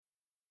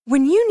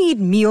When you need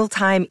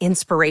mealtime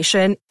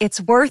inspiration,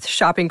 it's worth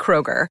shopping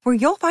Kroger, where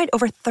you'll find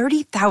over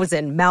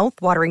 30,000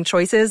 mouth-watering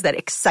choices that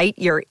excite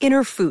your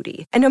inner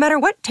foodie. And no matter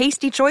what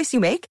tasty choice you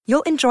make,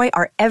 you'll enjoy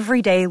our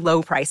everyday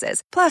low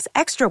prices, plus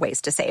extra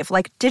ways to save,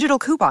 like digital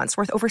coupons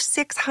worth over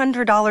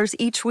 $600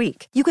 each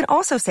week. You can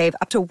also save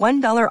up to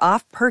 $1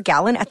 off per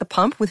gallon at the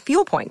pump with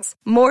fuel points.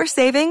 More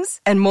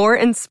savings and more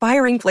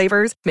inspiring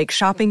flavors make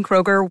shopping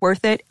Kroger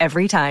worth it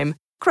every time.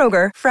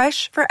 Kroger,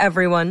 fresh for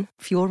everyone.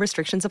 Fuel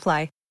restrictions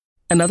apply.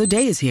 Another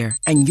day is here,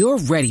 and you're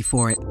ready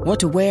for it. What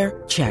to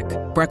wear? Check.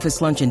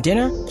 Breakfast, lunch, and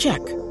dinner? Check.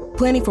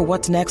 Planning for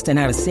what's next and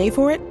how to save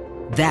for it?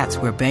 That's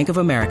where Bank of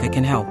America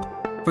can help.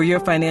 For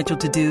your financial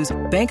to-dos,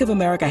 Bank of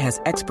America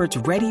has experts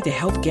ready to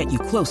help get you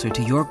closer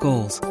to your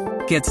goals.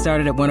 Get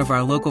started at one of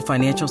our local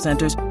financial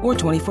centers or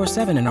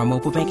 24/7 in our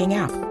mobile banking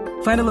app.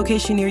 Find a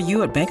location near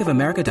you at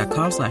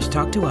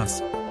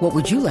bankofamerica.com/talktous. What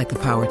would you like the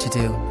power to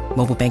do?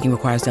 Mobile banking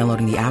requires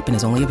downloading the app and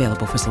is only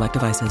available for select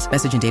devices.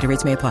 Message and data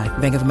rates may apply.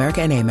 Bank of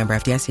America N.A., member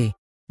FDIC.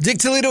 Dick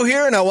Toledo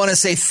here, and I want to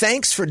say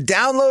thanks for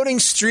downloading,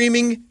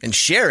 streaming, and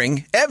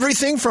sharing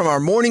everything from our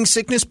Morning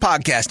Sickness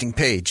podcasting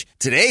page.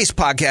 Today's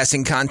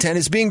podcasting content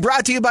is being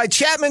brought to you by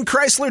Chapman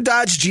Chrysler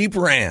Dodge Jeep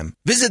Ram.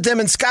 Visit them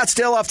in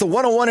Scottsdale off the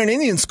 101 in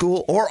Indian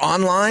School or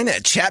online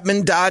at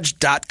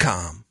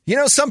chapmandodge.com. You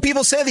know, some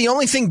people say the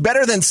only thing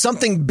better than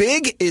something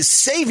big is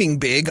saving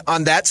big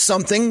on that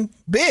something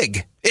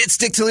big. It's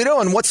Dick Toledo,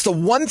 and what's the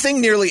one thing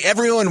nearly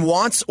everyone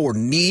wants or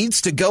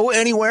needs to go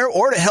anywhere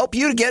or to help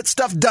you to get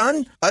stuff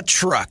done? A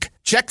truck.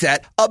 Check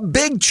that, a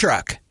big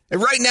truck.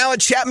 And right now at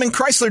Chapman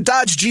Chrysler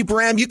Dodge Jeep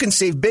Ram, you can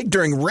save big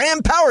during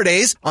Ram Power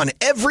Days on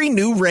every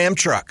new Ram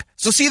truck.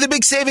 So see the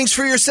big savings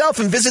for yourself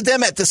and visit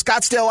them at the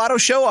Scottsdale Auto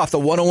Show off the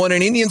 101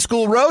 in Indian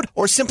School Road,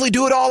 or simply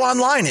do it all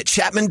online at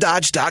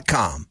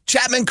chapmandodge.com.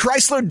 Chapman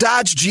Chrysler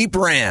Dodge Jeep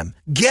Ram.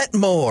 Get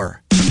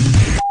more.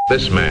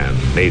 This man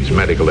needs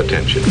medical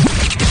attention.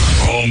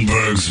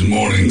 Holmberg's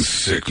Morning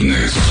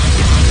Sickness.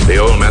 The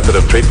old method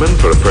of treatment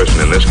for a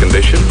person in this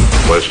condition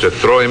was to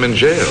throw him in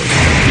jail.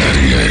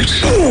 98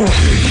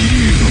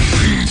 KUPD.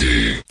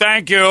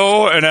 Thank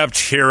you, inept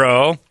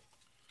hero.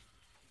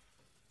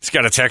 Just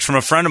got a text from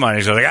a friend of mine.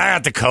 He's like, I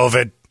got the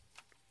COVID.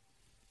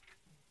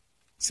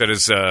 Said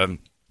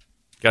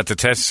got the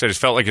test. Said it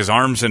felt like his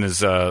arms and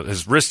his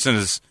wrists and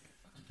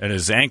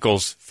his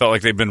ankles felt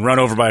like they'd been run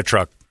over by a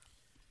truck.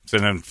 So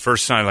then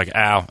first sign, like,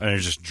 ow, and it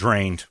just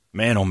drained.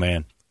 Man, oh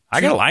man.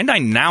 I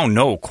now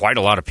know quite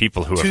a lot of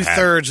people who have had it.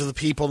 Two-thirds of the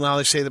people, now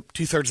they say that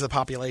 2/3 of the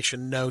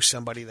population know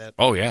somebody that...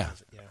 Oh, yeah.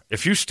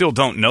 If you still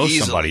don't know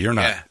somebody, you're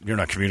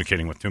not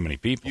communicating with too many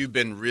people. You've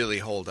been really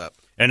holed up.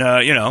 And,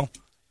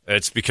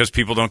 it's because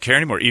people don't care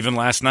anymore. Even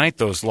last night,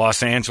 those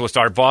Los Angeles,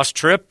 our boss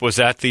Tripp was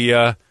at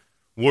the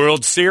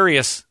World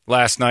Series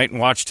last night and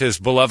watched his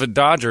beloved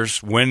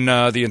Dodgers win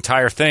the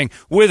entire thing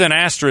with an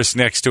asterisk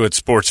next to it,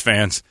 sports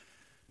fans.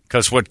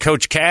 Because what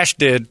Coach Cash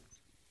did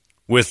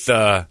with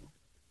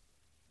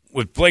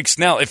Blake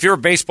Snell, if you're a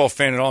baseball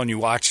fan at all and you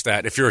watch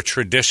that, if you're a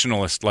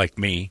traditionalist like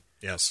me,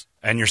 yes,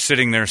 and you're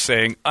sitting there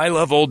saying, I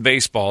love old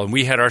baseball, and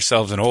we had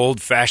ourselves an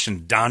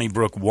old-fashioned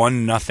Donnybrook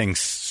 1-0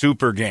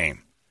 super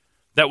game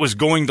that was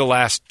going to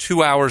last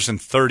 2 hours and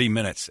 30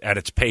 minutes at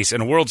its pace.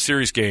 And a World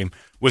Series game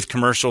with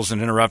commercials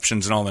and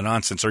interruptions and all the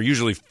nonsense are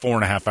usually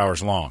 4.5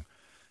 hours long.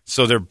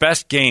 So their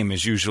best game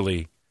is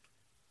usually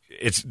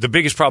it's the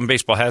biggest problem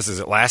baseball has is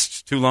it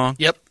lasts too long.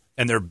 Yep.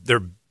 And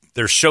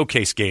their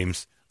showcase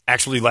games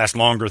actually last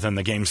longer than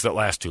the games that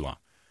last too long.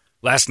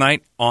 Last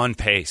night, on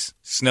pace.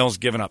 Snell's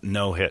given up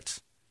no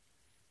hits.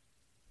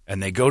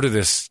 And they go to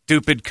this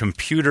stupid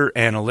computer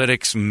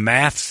analytics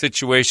math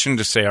situation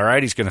to say, all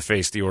right, he's going to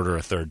face the order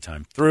a third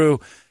time through.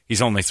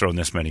 He's only thrown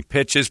this many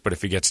pitches, but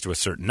if he gets to a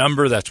certain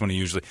number, that's when he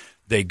usually...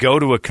 They go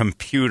to a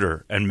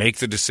computer and make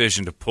the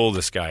decision to pull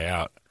this guy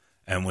out.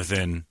 And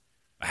within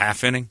a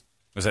half inning,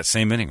 was that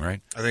same inning,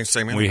 right? I think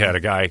same inning. We had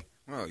a guy...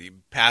 Well, you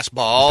pass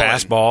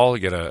ball.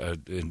 You get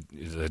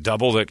a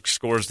double that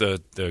scores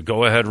the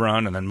go-ahead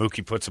run, and then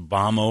Mookie puts a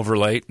bomb over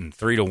late and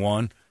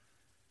 3-1.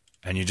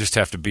 And you just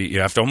have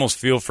to almost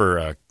feel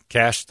for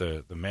Cash,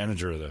 the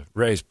manager of the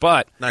Rays.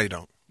 But no, you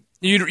don't.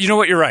 You know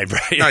what? You're right,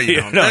 Brian. No,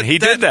 you don't. He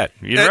did that.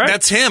 You're right.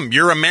 That's him.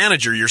 You're a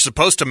manager. You're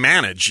supposed to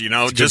manage.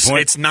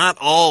 It's not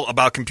all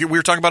about computer. We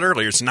were talking about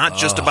earlier. It's not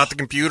just about the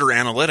computer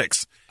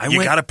analytics.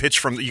 You got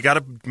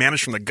to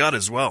manage from the gut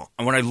as well.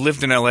 And when I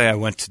lived in LA, I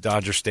went to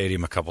Dodger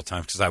Stadium a couple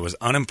times because I was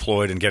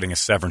unemployed and getting a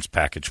severance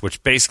package,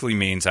 which basically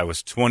means I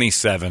was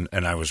 27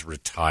 and I was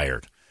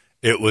retired.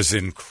 It was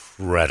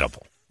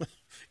incredible.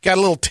 Got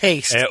a little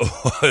taste. It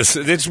was.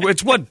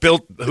 It's what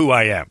built who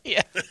I am.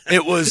 Yeah.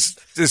 It was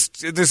this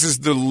is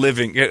the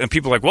living. And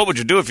people are like, what would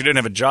you do if you didn't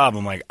have a job?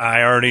 I'm like,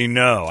 I already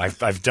know.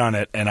 I've done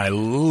it, and I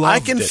loved it. I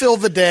can fill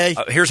the day.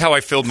 Here's how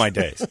I filled my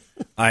days.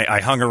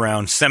 I hung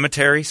around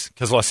cemeteries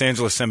because Los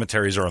Angeles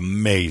cemeteries are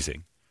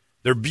amazing.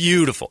 They're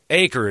beautiful.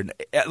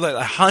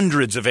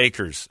 Hundreds of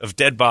acres of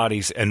dead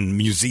bodies and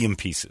museum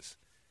pieces.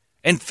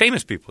 And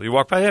famous people. You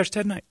walk by, there's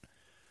Ted Knight.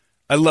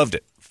 I loved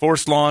it.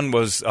 Forest Lawn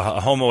was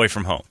a home away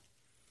from home.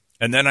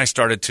 And then I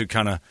started to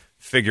kind of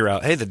figure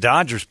out, hey, the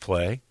Dodgers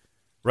play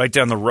right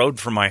down the road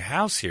from my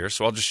house here,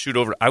 so I'll just shoot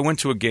over. I went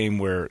to a game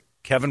where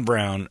Kevin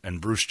Brown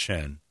and Bruce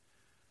Chen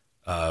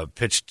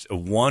pitched a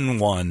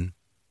 1-1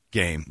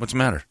 game. What's the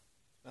matter?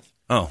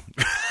 Oh,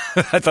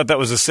 I thought that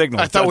was a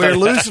signal. I thought we were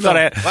losing.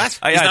 What?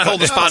 He's not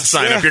holding the spot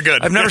sign up. You're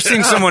good. I've never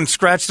seen someone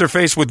scratch their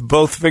face with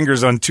both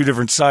fingers on two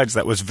different sides.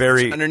 That was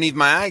very underneath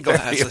my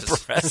eyeglasses.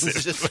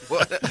 Impressive.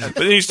 But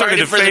then you started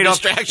to fade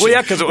off. Well,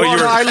 yeah, because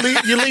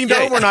you leaned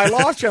over and I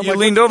lost you. You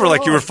leaned over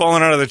like you were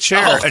falling out of the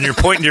chair, and you're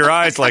pointing your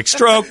eyes like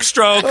stroke.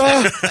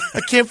 I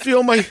can't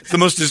feel my. It's the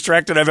most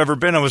distracted I've ever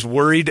been. I was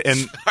worried,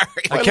 and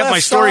I kept my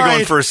story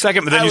going for a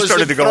second, but then you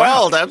started to go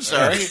out. I'm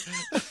sorry.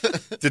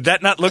 Did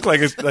that not look like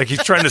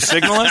he's trying to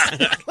signal us?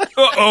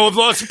 Uh-oh, I've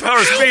lost the power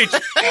of speech.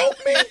 Help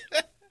me.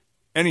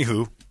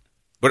 Anywho,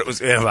 but it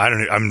was. I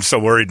don't. I'm so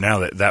worried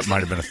now that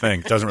might have been a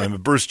thing. Doesn't remember.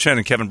 Bruce Chen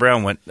and Kevin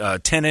Brown went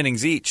 10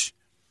 innings each,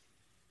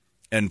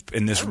 and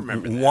in this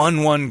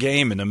 1-1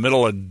 game in the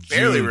middle of June.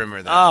 Barely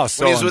remember that. Oh,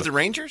 so when he was with the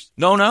Rangers?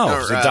 No, it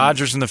was the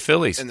Dodgers and the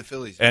Phillies.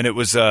 And it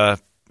was.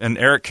 And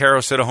Eric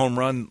Karros hit a home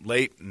run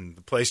late, and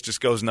the place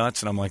just goes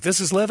nuts. And I'm like, this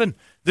is living.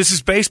 This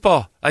is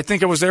baseball. I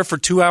think I was there for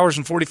 2 hours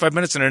and 45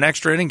 minutes in an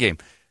extra inning game.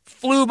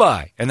 Flew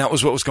by. And that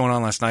was what was going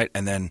on last night.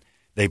 And then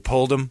they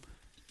pulled him.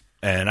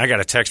 And I got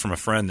a text from a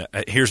friend.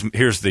 Here's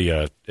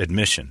the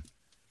admission,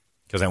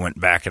 because I went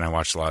back and I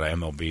watched a lot of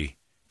MLB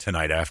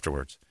tonight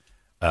afterwards.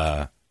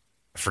 I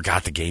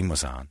forgot the game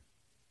was on.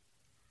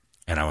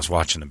 And I was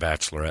watching The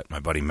Bachelorette. My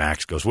buddy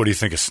Max goes, "What do you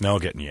think of Snell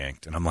getting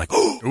yanked?" And I'm like,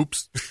 "Oh,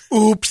 oops.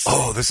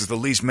 Oh, this is the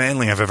least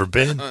manly I've ever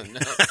been." Oh, no.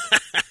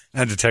 I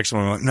had to text him.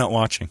 I'm like, "Not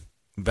watching.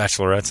 The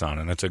Bachelorette's on,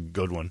 and that's a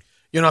good one."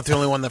 You're not the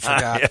only one that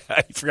forgot. Yeah,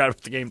 I forgot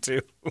about the game,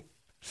 too.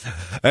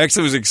 I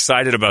actually was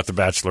excited about The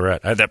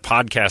Bachelorette. I had that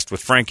podcast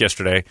with Frank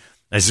yesterday.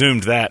 I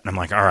zoomed that, and I'm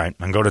like, all right,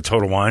 I'm going to go to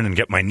Total Wine and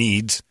get my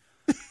needs.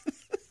 And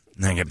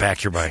then get back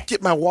here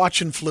Get my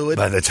watching fluid.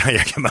 By the time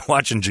I get my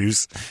watching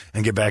juice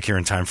and get back here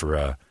in time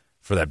for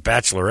that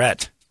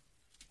Bachelorette.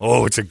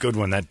 Oh, it's a good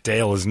one. That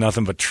Dale is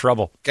nothing but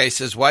trouble. Guy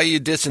says, why are you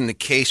dissing the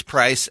case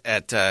price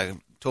at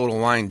Total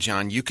Wine,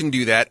 John? You can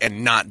do that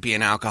and not be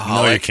an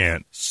alcoholic. No, you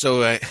can't.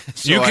 So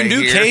you can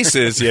do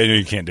cases. Yeah, no,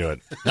 you can't do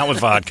it. Not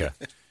with vodka.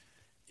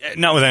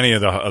 Not with any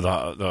of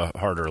the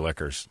harder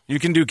liquors. You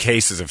can do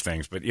cases of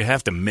things, but you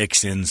have to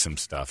mix in some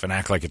stuff and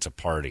act like it's a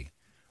party.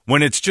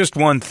 When it's just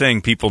one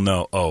thing, people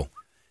know, oh,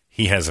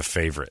 he has a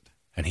favorite,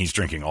 and he's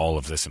drinking all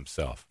of this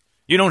himself.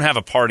 You don't have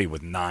a party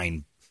with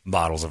 9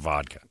 bottles of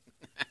vodka.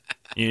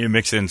 You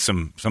mix in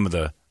some of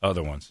the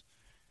other ones.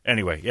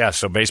 Anyway, yeah,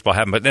 so baseball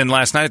happened. But then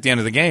last night at the end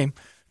of the game,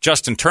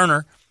 Justin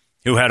Turner,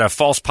 who had a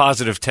false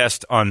positive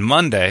test on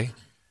Monday,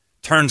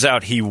 turns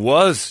out he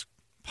was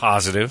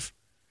positive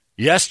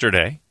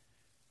yesterday,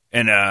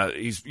 and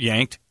he's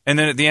yanked. And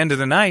then at the end of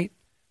the night,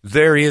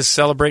 there he is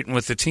celebrating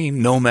with the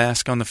team, no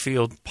mask on the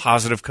field,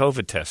 positive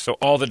COVID test. So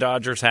all the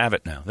Dodgers have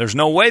it now. There's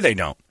no way they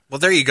don't. Well,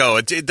 there you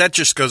go. That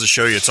just goes to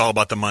show you it's all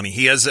about the money.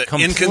 He has an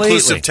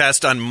inconclusive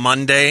test on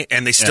Monday,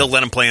 and they still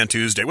let him play on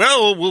Tuesday.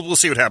 Well, we'll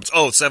see what happens.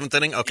 Oh, 7th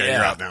inning? Okay,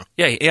 you're out now.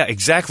 Yeah,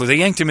 exactly. They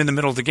yanked him in the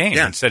middle of the game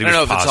and said he was positive.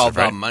 I don't know if it's all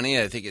about right? money.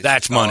 I think it's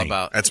that's money.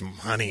 That's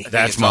money.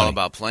 That's money. All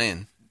about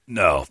playing.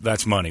 No,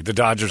 that's money. The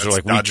Dodgers are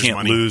like, we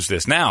can't lose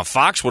this. Now,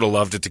 Fox would have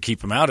loved it to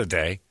keep him out a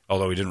day,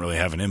 although he didn't really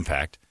have an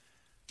impact.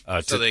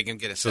 So they can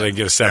get a 7th. So they can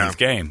get a 7th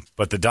game.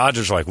 But the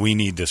Dodgers are like, we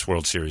need this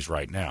World Series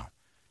right now.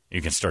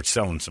 You can start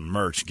selling some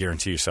merch,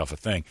 guarantee yourself a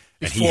thing.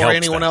 Before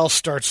anyone else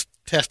starts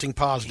testing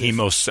positive.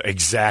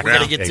 Exactly. We're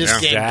going to get this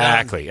game done.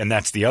 Exactly. And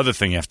that's the other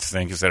thing you have to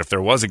think is that if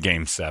there was a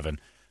Game 7,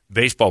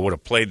 baseball would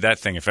have played that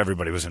thing if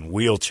everybody was in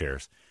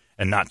wheelchairs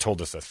and not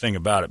told us a thing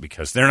about it,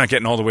 because they're not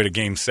getting all the way to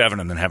Game 7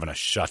 and then having a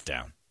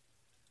shutdown.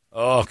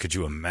 Oh, could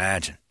you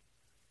imagine?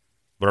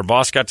 But our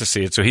boss got to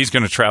see it, so he's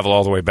going to travel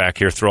all the way back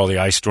here through all the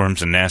ice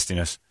storms and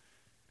nastiness.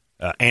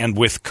 And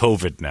with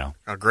COVID now.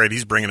 Oh, great.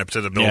 He's bringing it to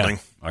the building.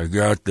 Yeah. I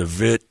got the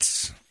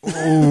Vits.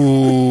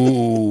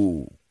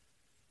 Ooh.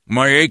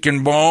 My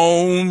aching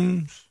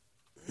bones.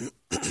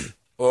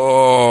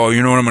 Oh,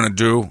 you know what I'm going to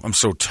do? I'm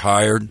so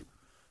tired.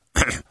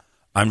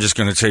 I'm just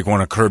going to take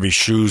one of Kirby's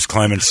shoes,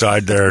 climb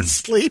inside there, and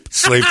sleep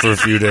for a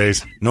few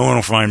days. No one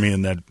will find me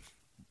in that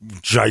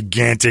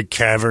gigantic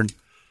cavern.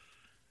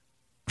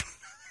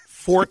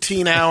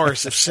 14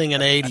 hours of singing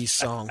 80s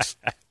songs.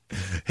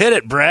 Hit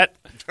it, Brett.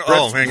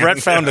 Brett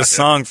found a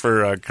song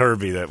for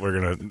Kirby that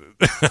we're going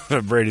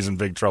to... Brady's in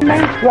big trouble.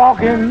 Keep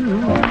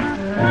walking,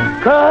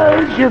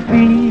 'cause your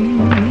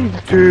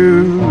feet's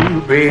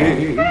too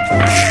big.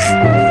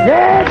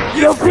 Yes,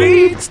 your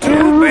feet's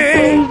too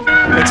big.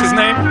 What's his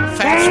name?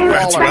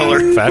 Fats Weller.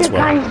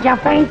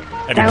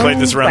 Have you played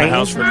this around the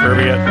house for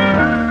Kirby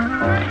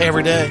yet?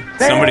 Every day.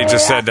 Somebody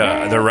just said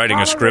they're writing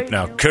a script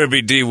now.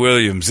 Kirby D.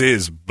 Williams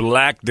is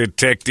Black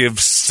Detective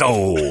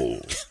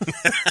Soul.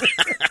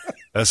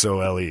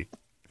 S-O-L-E.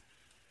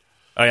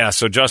 Oh, yeah,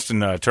 so Justin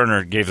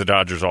Turner gave the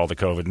Dodgers all the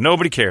COVID.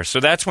 Nobody cares. So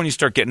that's when you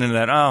start getting into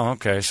that, oh,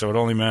 okay, so it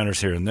only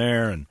matters here and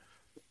there, and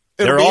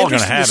they're all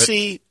going to have it.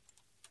 See,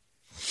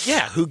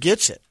 yeah, who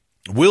gets it?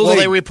 Will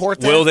they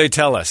report that? Will they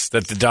tell us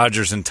that the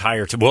Dodgers'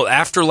 entire team... Well,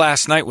 after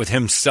last night with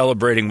him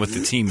celebrating with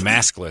the team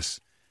maskless,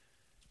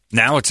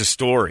 Now it's a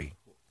story.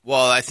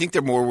 Well, I think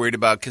they're more worried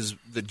about because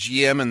the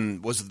GM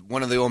and was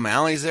one of the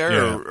O'Malleys there,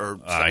 Yeah.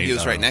 or he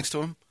was right next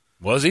to him.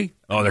 Was he?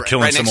 Oh, they're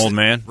killing some old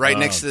man? Right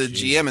next to the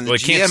GM. And the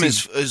GM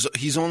is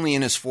he's only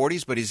in his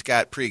 40s, but he's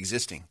got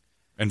pre-existing.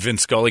 And Vin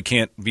Scully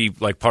can't be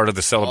like part of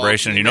the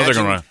celebration. They're going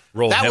to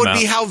roll him out. That would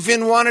be how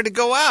Vin wanted to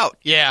go out.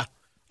 Yeah.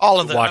 All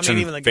of them. Watching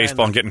even the guy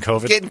baseball and getting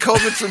COVID. Getting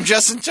COVID from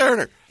Justin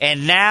Turner.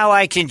 And now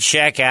I can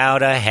check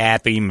out a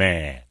happy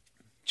man.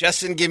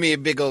 Justin, give me a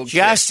big old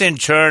Justin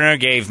Turner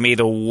gave me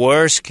the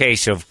worst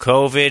case of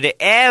COVID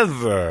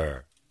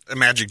ever.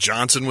 Magic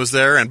Johnson was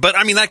there, but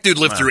I mean that dude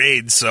lived through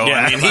AIDS, so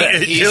Yeah, I mean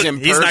he's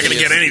not going to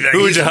get anything.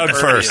 Who would you hug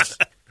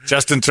first,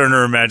 Justin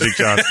Turner or Magic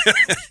Johnson?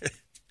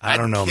 I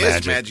don't know,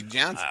 Magic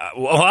Johnson.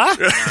 What?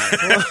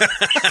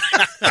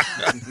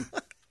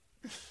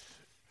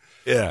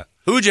 Yeah,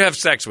 who would you have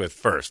sex with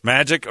first,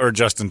 Magic or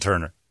Justin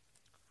Turner?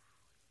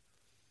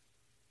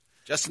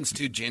 Justin's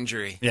too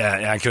gingery.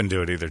 Yeah, I couldn't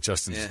do it either.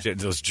 Justin's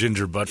those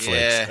ginger butt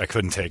flakes. I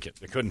couldn't take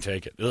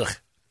it. Ugh.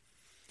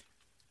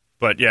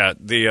 But yeah,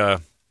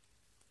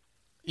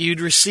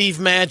 you'd receive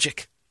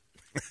Magic.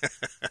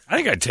 I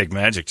think I'd take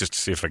Magic just to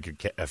see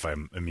if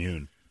I'm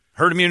immune.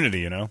 Herd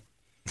immunity,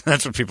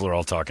 That's what people are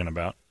all talking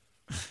about.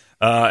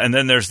 And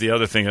then there's the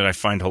other thing that I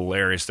find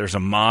hilarious. There's a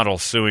model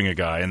suing a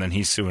guy, and then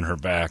he's suing her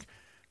back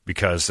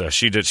because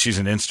she's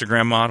an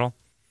Instagram model,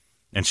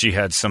 and she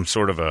had some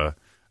sort of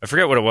I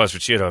forget what it was,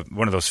 but she had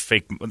one of those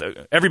fake.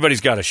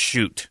 Everybody's got a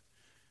shoot.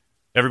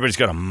 Everybody's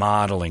got a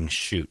modeling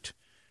shoot.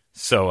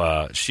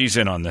 So she's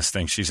in on this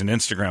thing. She's an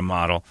Instagram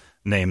model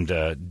named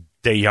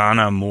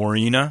Dayana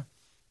Morina.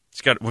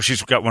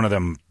 She's got one of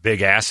them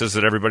big asses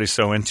that everybody's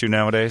so into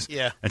nowadays.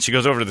 Yeah. And she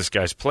goes over to this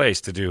guy's place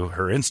to do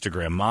her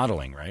Instagram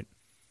modeling, right?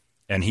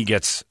 And he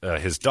gets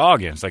his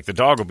dog in. It's like the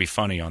dog will be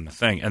funny on the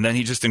thing. And then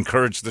he just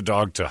encouraged the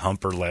dog to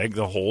hump her leg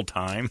the whole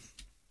time.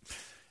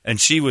 And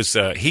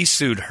he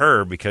sued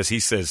her because he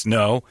says,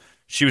 no,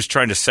 she was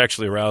trying to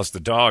sexually arouse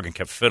the dog and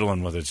kept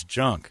fiddling with its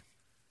junk.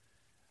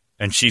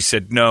 And she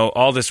said, no,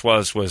 all this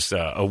was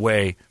a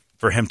way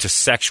for him to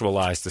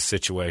sexualize the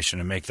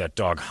situation and make that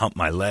dog hump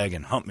my leg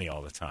and hump me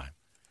all the time.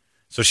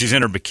 So she's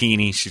in her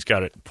bikini. She's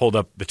got it pulled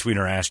up between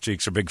her ass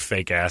cheeks, her big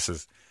fake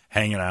asses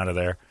hanging out of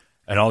there,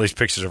 and all these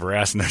pictures of her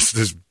ass. And there's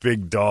this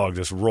big dog,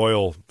 this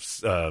royal,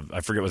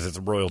 I forget what it's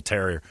a royal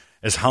terrier,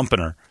 is humping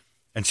her.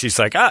 And she's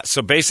like,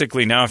 so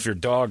basically now if your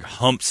dog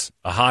humps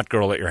a hot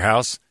girl at your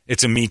house,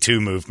 it's a Me Too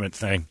movement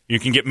thing. You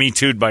can get Me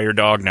Too'd by your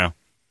dog now.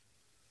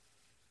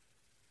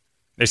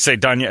 They say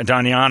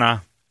Dayana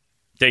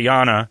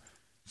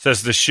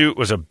says the shoot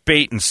was a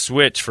bait and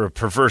switch for a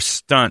perverse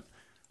stunt.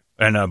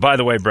 And by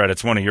the way, Brett,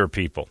 it's one of your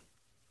people.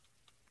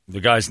 The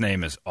guy's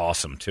name is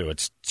awesome, too.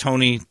 It's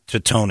Tony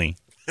Tony.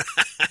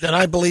 Then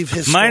I believe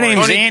his My story.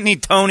 name's Anthony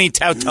Tony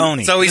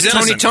Tautoni. So he's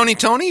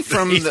Tony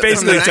from He's the,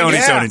 basically from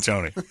the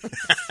Tony.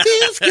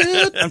 Feels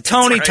good. I'm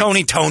Tony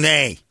Tony.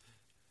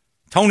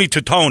 Tony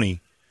to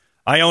Tony.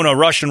 I own a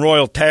Russian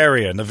Royal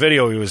Terrier. In the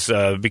video, he was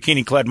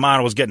bikini-clad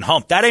model was getting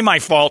humped. That ain't my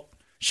fault.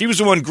 She was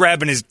the one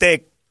grabbing his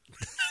dick.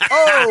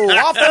 Oh,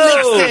 off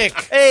the lick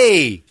stick.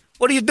 Hey,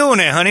 what are you doing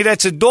there, honey?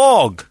 That's a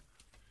dog.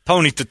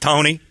 Tony to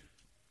Tony.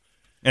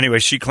 Anyway,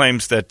 she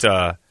claims that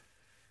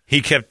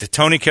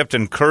Tony kept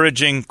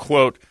encouraging,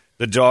 quote,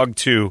 the dog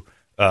to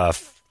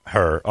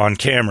her on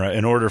camera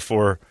in order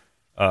for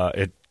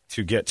it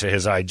to get to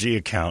his IG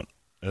account.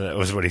 That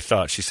was what he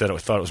thought. She said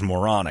thought it was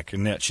moronic,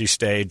 and that she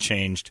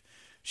changed.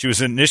 She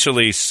was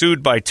initially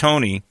sued by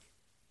Tony,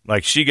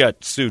 like she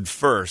got sued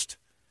first,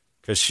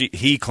 because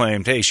he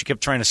claimed, hey, she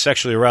kept trying to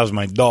sexually arouse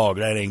my dog.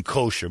 That ain't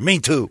kosher. Me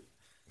too.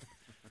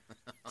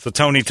 So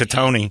Tony to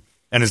Tony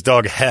and his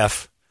dog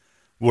Hef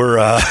were.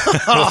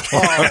 Oh,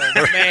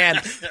 man.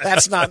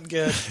 That's not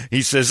good.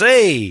 He says,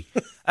 hey,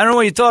 I don't know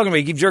what you're talking about.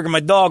 You keep jerking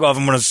my dog off.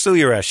 I'm going to sue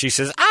your ass. She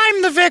says,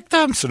 I'm the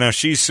victim. So now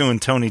she's suing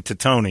Tony to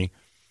Tony,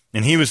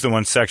 and he was the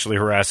one sexually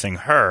harassing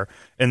her.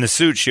 In the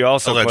suit, she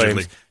also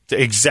allegedly claims.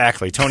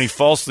 Exactly. Tony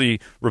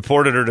falsely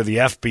reported her to the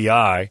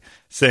FBI,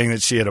 saying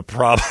that she had a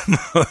problem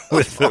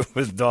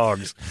with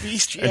dogs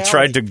and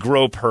tried to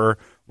grope her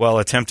while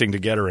attempting to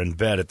get her in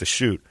bed at the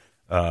shoot.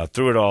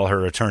 Through it all,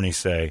 her attorneys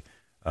say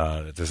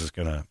that this is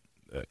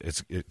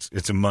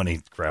it's a money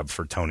grab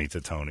for Tony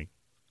to Tony,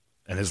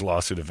 and his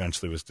lawsuit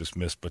eventually was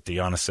dismissed. But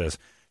Dayana says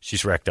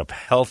she's racked up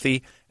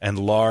healthy and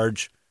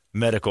large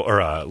medical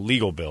or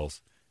legal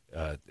bills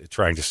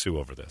trying to sue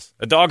over this.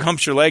 A dog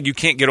humps your leg, you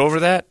can't get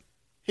over that.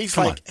 He's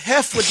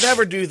Hef would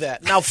never do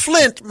that. Now,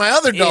 Flint, my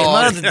other dog. Yeah,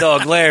 my other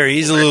dog, Larry,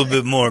 he's a little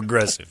bit more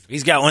aggressive.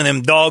 He's got one of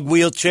them dog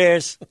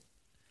wheelchairs.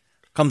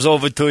 Comes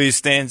over to you,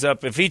 stands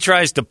up. If he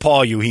tries to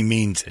paw you, he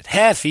means it.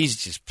 Hef, he's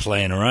just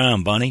playing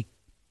around, bunny.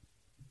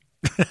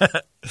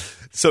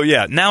 So,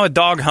 yeah, now a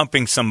dog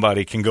humping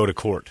somebody can go to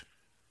court.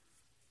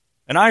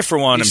 And I, for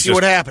one, you see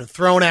what happened?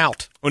 Thrown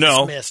out. Well,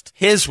 no, dismissed.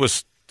 His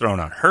was thrown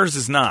out. Hers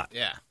is not.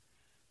 Yeah.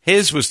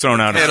 His was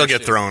thrown out. Yeah, it'll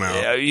get thrown out.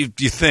 Yeah, you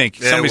think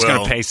somebody's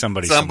going to pay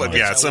somebody? Somebody.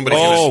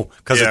 Oh,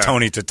 because of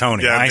Tony to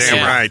Tony. Yeah, I damn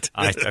see. right.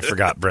 I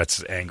forgot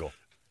Brett's angle.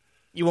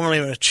 You won't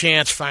even have a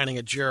chance finding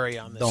a jury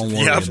on this. Don't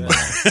worry about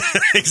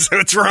it. So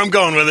that's where I'm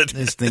going with it.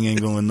 This thing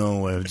ain't going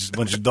nowhere. Just a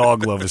bunch of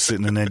dog lovers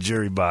sitting in that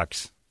jury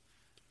box.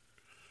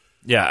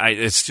 Yeah,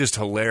 it's just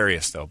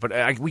hilarious, though.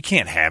 But we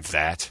can't have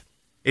that.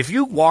 If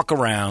you walk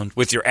around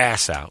with your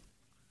ass out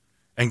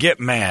and get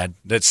mad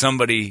that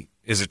somebody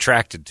is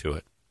attracted to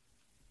it,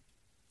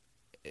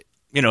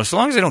 so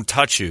long as they don't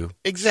touch you.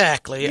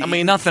 Exactly. I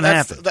mean, nothing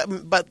happens.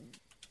 But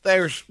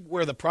there's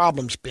where the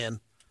problem's been.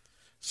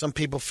 Some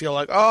people feel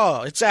like,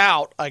 oh, it's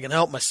out. I can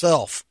help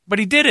myself. But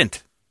he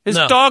didn't. His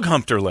dog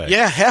humped her leg.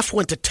 Yeah, Hef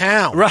went to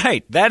town.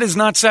 Right. That is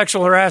not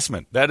sexual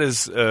harassment. That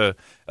is a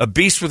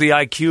beast with the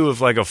IQ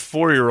of like a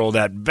 4-year-old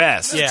at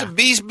best. It's a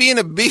beast being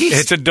a beast.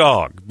 It's a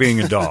dog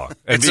being a dog.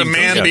 It's a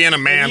man being a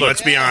man,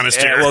 let's be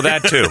honest here. Well,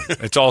 that too.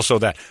 It's also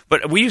that.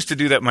 But we used to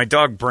do that. My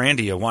dog,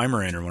 Brandy, a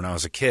Weimaraner, when I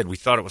was a kid, we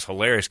thought it was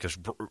hilarious because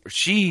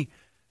she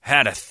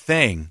had a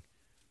thing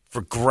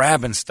for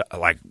grabbing stuff,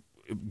 like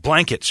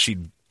blankets.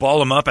 She'd ball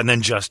them up and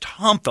then just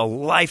hump the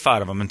life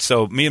out of them. And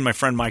so me and my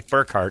friend Mike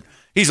Burkhart,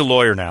 he's a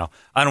lawyer now.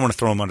 I don't want to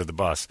throw him under the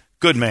bus.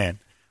 Good man.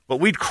 But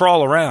we'd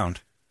crawl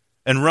around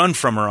and run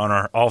from her on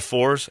our all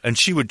fours, and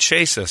she would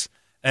chase us.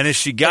 And if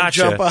she got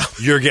you,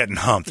 you're getting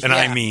humped. And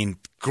I mean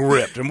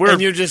gripped. And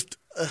you're just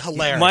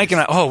hilarious. Mike and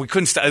I, we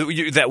couldn't stop.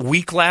 That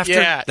weak laughter,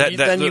 that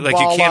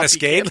you can't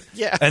escape.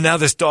 And now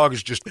this dog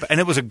is just, and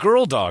it was a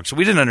girl dog, so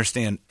we didn't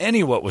understand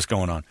any of what was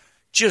going on.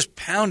 Just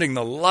pounding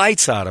the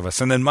lights out of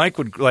us. And then Mike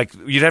would,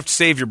 you'd have to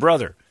save your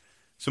brother.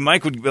 So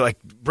Mike would be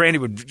Brandy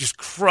would just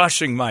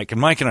crushing Mike. And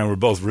Mike and I were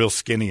both real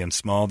skinny and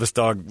small. This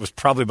dog was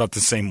probably about the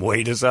same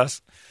weight as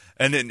us.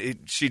 And then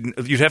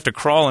you'd have to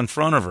crawl in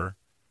front of her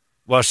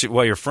while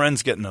your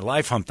friend's getting the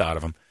life humped out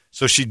of him.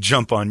 So she'd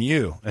jump on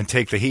you and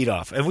take the heat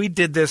off. And we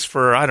did this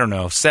for,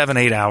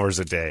 7-8 hours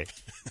a day.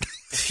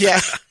 Yeah.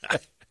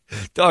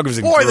 Dog was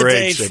in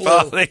great shape.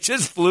 Oh, they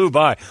just flew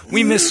by.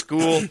 We missed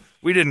school.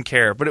 We didn't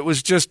care. But it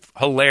was just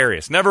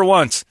hilarious. Never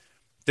once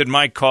did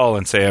Mike call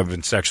and say, I've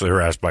been sexually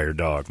harassed by your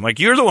dog. I'm like,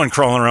 you're the one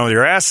crawling around with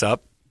your ass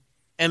up.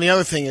 And the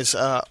other thing is,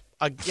 I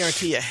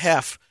guarantee you,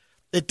 Hef,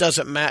 it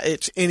doesn't matter.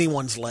 It's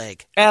anyone's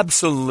leg.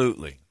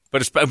 Absolutely.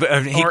 But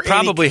he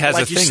probably has a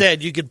thing. Like you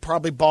said, you could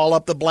probably ball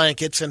up the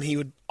blankets and he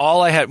would.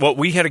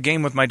 We had a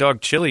game with my dog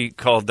Chili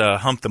called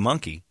Hump the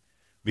Monkey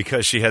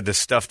because she had this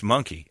stuffed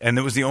monkey. And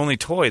it was the only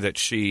toy that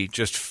she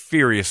just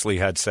furiously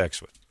had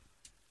sex with.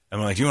 I'm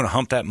like, do you want to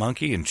hump that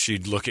monkey? And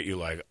she'd look at you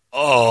like,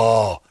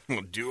 oh,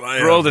 do I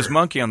throw this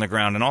monkey on the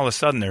ground. And all of a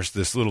sudden there's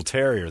this little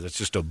terrier that's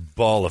just a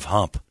ball of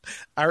hump.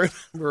 I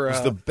remember it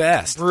was the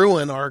best.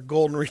 Bruin, our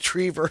golden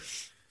retriever.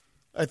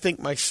 I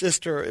think my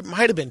sister, it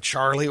might have been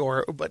Charlie,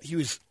 but he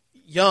was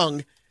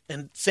young,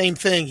 and same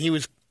thing. He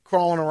was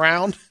crawling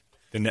around.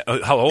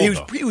 How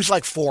old? He was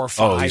like 4 or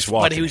 5,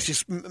 but he was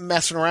just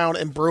messing around,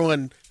 and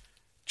Bruin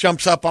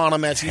jumps up on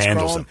him as he's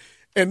crawling.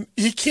 And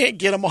he can't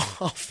get him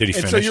off. Did he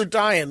finish? And so you're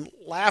dying,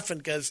 laughing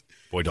because...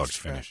 Boy dogs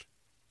finish.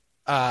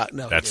 No,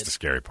 that's the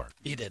scary part.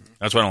 He didn't.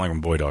 That's why I don't like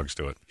when boy dogs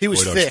do it. He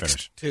was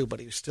fixed, too,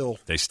 but he was still...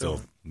 They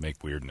still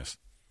make weirdness.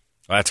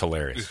 Well, that's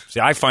hilarious. See,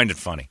 I find it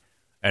funny.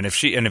 And if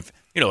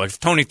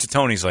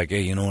Tony's like,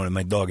 hey, you know what,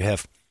 my dog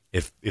Hef,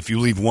 if you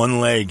leave one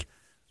leg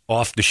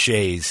off the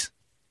chaise,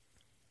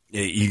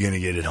 you're going to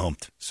get it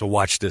humped. So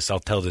watch this. I'll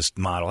tell this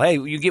model, hey,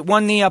 you get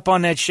one knee up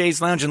on that chaise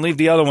lounge and leave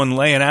the other one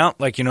laying out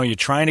like, you're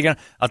trying to get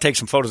 – I'll take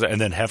some photos. And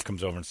then Hef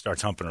comes over and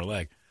starts humping her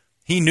leg.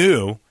 He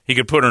knew he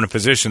could put her in a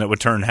position that would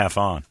turn Hef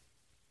on.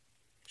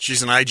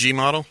 She's an IG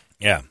model?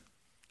 Yeah.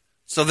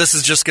 So this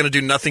is just going to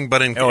do nothing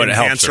but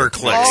enhance her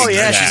clicks. Oh,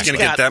 yeah. She's going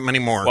to get that many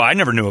more. Well, I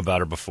never knew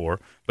about her before.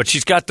 But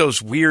she's got those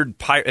weird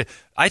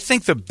I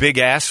think the big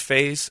ass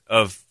phase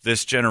of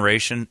this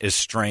generation is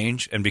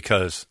strange, and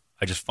because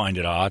I just find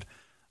it odd.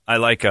 I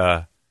like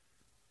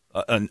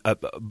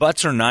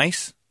butts are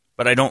nice,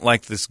 but I don't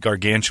like this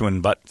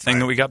gargantuan butt thing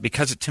that we got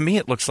because to me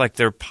it looks like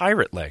they're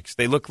pirate legs.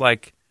 They look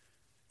like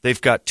they've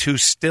got 2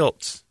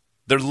 stilts.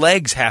 Their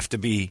legs have to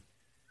be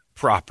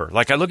proper.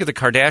 Like I look at the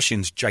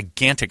Kardashians'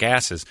 gigantic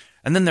asses,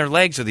 and then their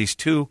legs are these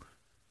 2.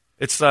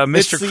 It's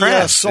Mr.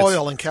 Krabs. It's the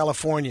soil in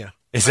California.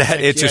 Is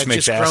that it? Just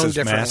makes asses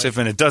massive,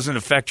 and it doesn't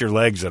affect your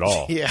legs at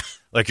all. Yeah,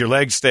 like your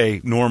legs stay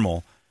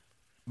normal.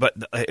 But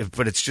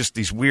it's just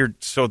these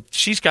weird. So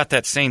she's got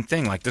that same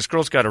thing. Like this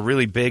girl's got a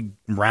really big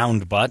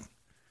round butt,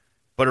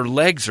 but her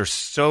legs are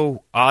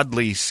so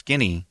oddly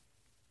skinny.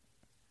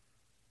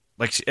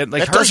 Like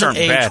that hers aren't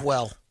age bad.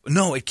 Well,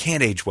 no, it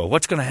can't age well.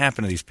 What's going to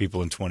happen to these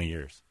people in 20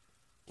 years?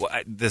 Well,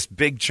 this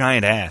big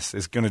giant ass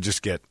is going to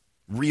just get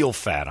real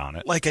fat on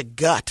it, like a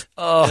gut.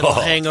 Oh, it'll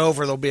hang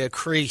over. There'll be a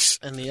crease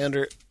in the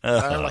under,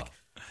 like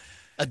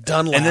a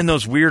Dunlap. And then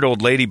those weird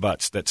old lady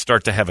butts that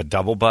start to have a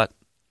double butt.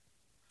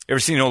 You ever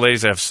seen old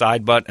ladies that have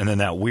side butt and then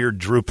that weird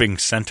drooping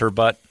center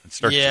butt? It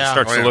starts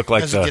to look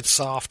like it gets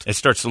soft. It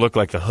starts to look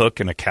like the hook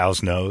in a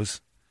cow's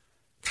nose.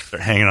 They're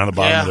hanging on the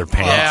bottom of their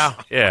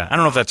pants. Yeah. I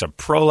don't know if that's a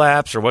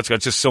prolapse or what's got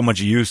just so much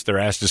use their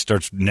ass just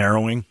starts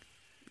narrowing.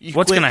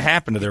 What's going to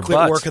happen to their quit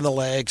butts? Working the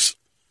legs.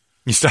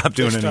 You stop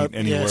doing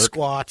any work?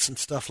 Squats and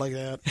stuff like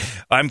that.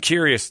 I'm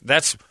curious.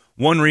 That's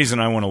one reason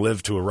I want to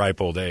live to a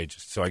ripe old age,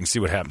 so I can see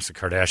what happens to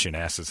Kardashian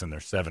asses in their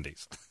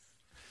 70s.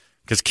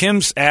 Because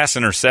Kim's ass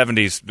in her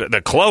 70s,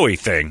 the Khloe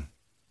thing,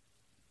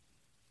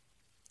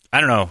 I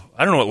don't know.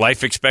 I don't know what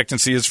life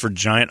expectancy is for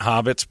giant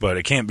hobbits, but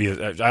it can't be.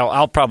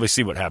 I'll probably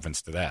see what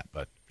happens to that.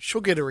 But she'll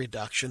get a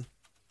reduction.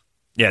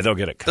 Yeah, they'll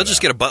get it cut They'll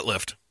just out. get a butt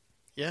lift.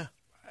 Yeah.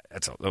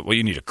 Well,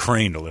 you need a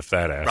crane to lift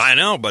that ass. I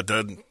know, but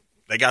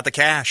they got the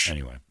cash.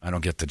 Anyway, I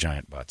don't get the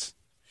giant butts.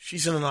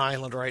 She's in an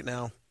island right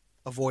now,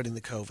 avoiding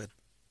the COVID.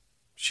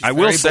 She's I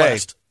very will say.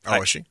 blessed.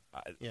 Oh, is she?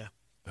 Yeah.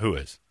 Who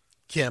is?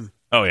 Kim.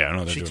 Oh, yeah, I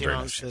know they're She doing came very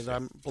out and nice said, things.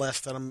 I'm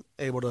blessed that I'm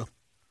able to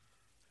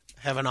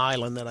have an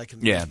island that I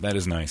can. Yeah, that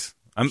is nice.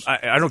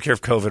 I don't care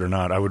if COVID or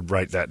not. I would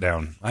write that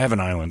down. I have an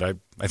island.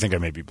 I think I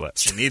may be blessed.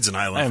 She needs an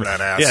island for that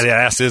ass. Yeah, the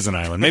ass is an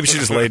island. Maybe she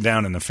just laid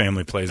down and the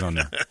family plays on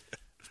there.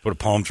 Just put a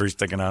palm tree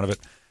sticking out of it.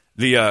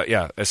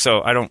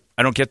 So I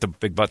don't get the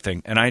big butt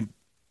thing, and I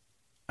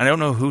don't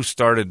know who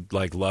started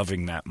like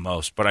loving that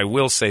most. But I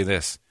will say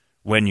this: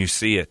 when you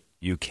see it,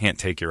 you can't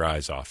take your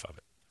eyes off of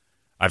it.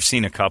 I've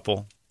seen a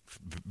couple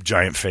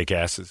giant fake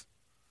asses,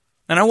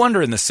 and I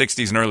wonder in the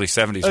 '60s and early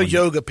 '70s.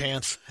 Yoga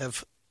pants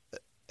have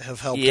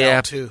helped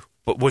out too.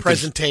 But with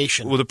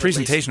presentation. The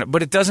presentation,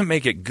 but it doesn't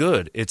make it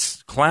good.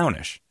 It's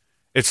clownish.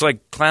 It's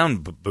like clown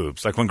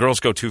boobs. Like when girls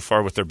go too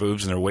far with their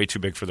boobs and they're way too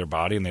big for their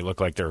body and they look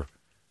like they're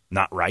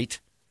not right.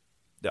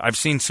 I've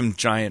seen some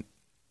giant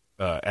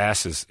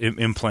asses,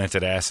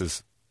 implanted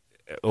asses,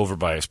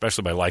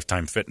 especially by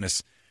Lifetime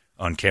Fitness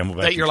on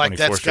Camelback. That you're like,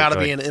 that's got to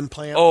be an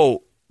implant.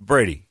 Oh,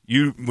 Brady,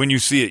 when you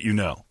see it, you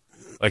know.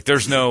 Like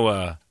there's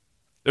no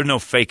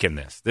fake in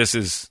this. This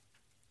is.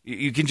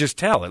 You can just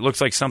tell. It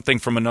looks like something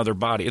from another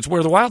body. It's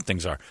where the wild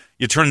things are.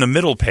 You turn the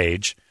middle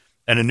page,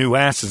 and a new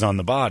ass is on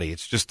the body.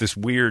 It's just this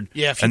weird.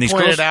 Yeah, if you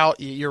point it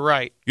out, you're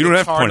right. You don't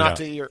have to point it out.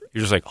 You're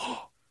just like,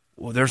 oh,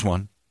 well, there's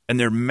one. And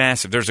they're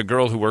massive. There's a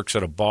girl who works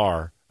at a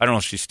bar. I don't know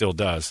if she still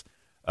does,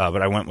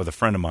 but I went with a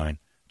friend of mine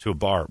to a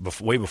bar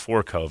way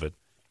before COVID,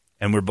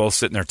 and we're both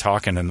sitting there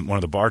talking, and one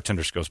of the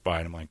bartenders goes by,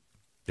 and I'm like,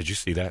 did you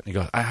see that? And he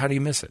goes, how do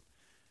you miss it?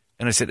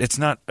 And I said, it's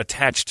not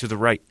attached to the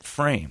right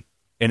frame.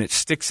 And it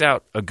sticks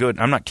out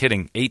I'm not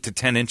kidding, 8 to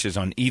 10 inches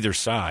on either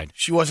side.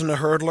 She wasn't a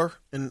hurdler?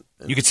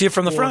 You could see it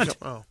from the front.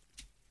 Oh.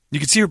 You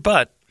could see her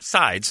butt,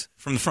 sides,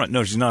 from the front.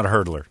 No, she's not a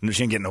hurdler.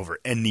 She ain't getting over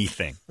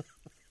anything.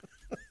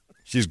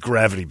 She's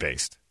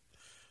gravity-based.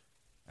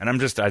 And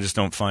I just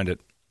don't find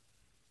it.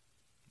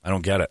 I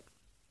don't get it.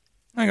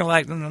 I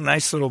like a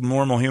nice little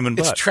normal human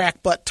butt. It's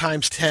track butt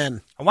times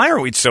 10. Why are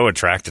we so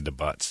attracted to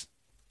butts?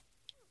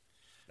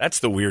 That's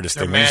the weirdest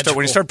thing. When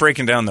you start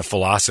breaking down the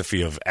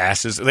philosophy of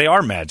asses, they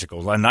are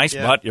magical. A nice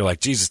butt, you're like,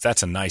 Jesus,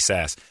 that's a nice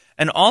ass.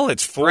 And all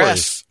it's for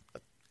breasts,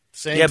 is...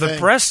 Same yeah, thing.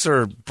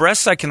 but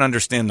breasts I can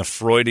understand the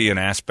Freudian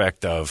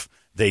aspect of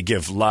they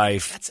give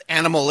life. That's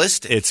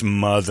animalistic. It's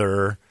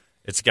mother.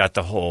 It's got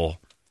the whole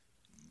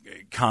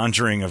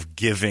conjuring of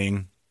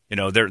giving. You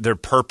know, their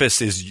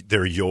purpose is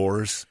they're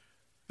yours.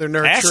 They're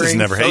nurturing. Asses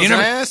never had.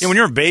 Ass? When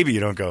you're a baby, you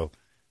don't go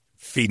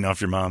feeding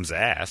off your mom's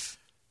ass.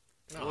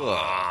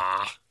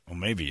 Well,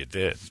 maybe you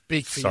did.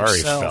 Speak for Sorry,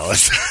 yourself.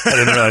 fellas. I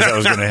didn't realize I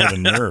was going to hit a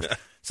nerve.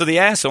 So the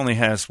ass only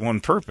has one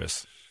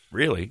purpose,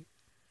 really,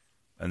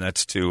 and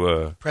that's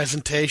to...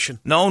 presentation.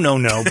 No,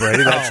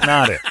 Brady, that's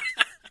not it.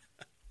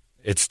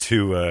 It's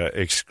to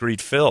excrete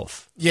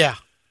filth. Yeah.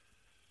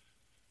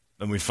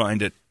 And we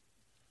find it...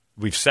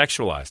 We've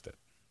sexualized it.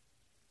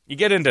 You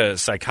get into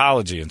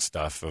psychology and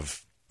stuff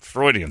of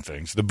Freudian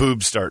things. The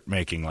boobs start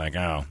making like,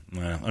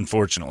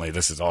 unfortunately,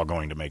 this is all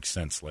going to make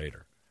sense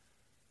later.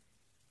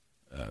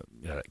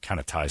 It kind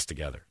of ties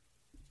together.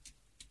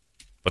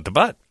 But the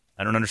butt,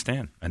 I don't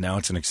understand. And now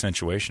it's an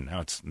accentuation.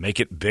 Now it's make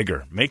it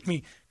bigger.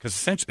 Because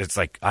essentially it's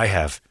like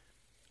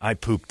I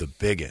poop the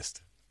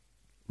biggest.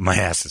 My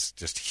ass is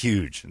just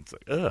huge. It's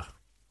like, ugh.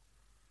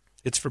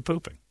 It's for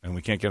pooping, and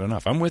we can't get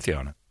enough. I'm with you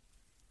on it.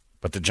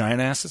 But the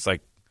giant asses,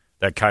 like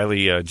that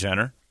Kylie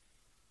Jenner,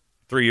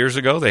 3 years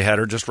ago, they had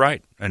her just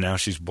right. And now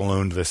she's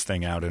ballooned this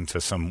thing out into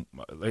some,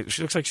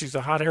 she looks like she's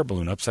a hot air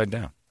balloon upside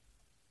down.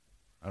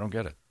 I don't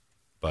get it.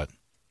 But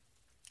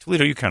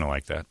Toledo, you kind of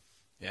like that.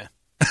 Yeah.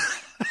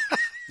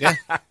 Yeah.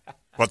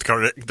 What, the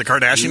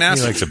Kardashian ass?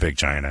 He likes a big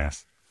giant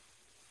ass.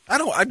 I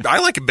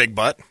like a big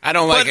butt. I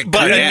don't like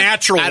but a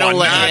natural one. I don't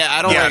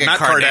like a not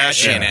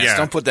Kardashian ass. Yeah.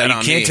 Don't put that on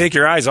me. You can't take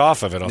your eyes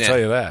off of it, I'll tell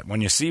you that.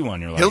 When you see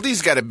one, you're like...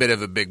 Hildy's got a bit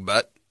of a big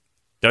butt.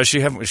 Does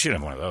she have... She doesn't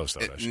have one of those,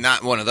 though, does she?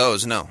 Not one of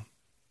those, no.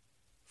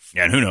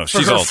 Yeah, and who knows?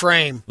 For her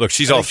frame. Look,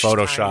 she's all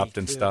photoshopped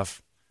and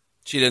stuff.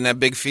 She doesn't have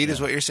big feet, is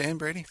what you're saying,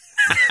 Brady?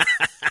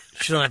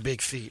 She don't have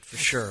big feet, for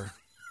sure.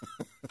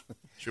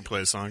 Should we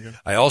play a song again?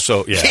 I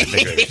also... Yeah, I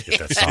think I should get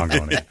that song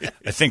going.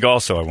 I think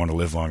also I want to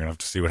live long enough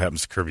to see what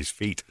happens to Kirby's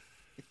feet.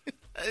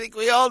 I think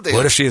we all do.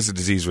 What if she has a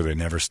disease where they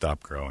never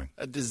stop growing?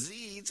 A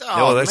disease?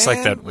 That's man.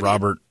 like that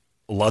Robert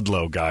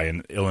Ludlow guy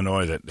in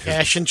Illinois. That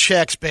Cash and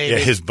checks, baby. Yeah,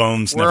 his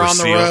bones We're never on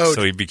the sealed, road.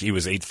 so he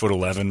was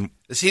 8'11".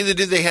 Is he the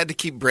dude they had to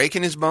keep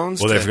breaking his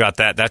bones? Well, they've got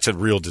that. That's a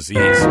real disease.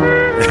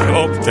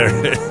 Oh,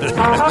 there it is.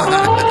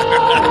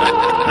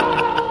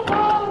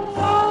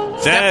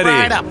 Step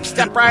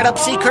right up.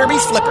 See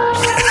Kirby's flippers.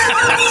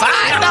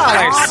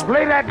 $5.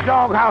 Play that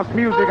doghouse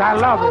music. I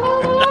love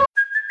it.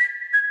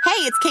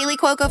 Hey, it's Kaylee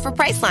Cuoco for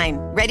Priceline.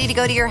 Ready to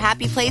go to your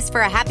happy place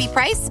for a happy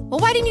price? Well,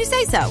 why didn't you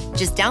say so?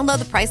 Just download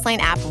the Priceline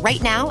app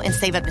right now and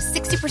save up to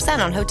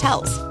 60% on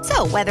hotels.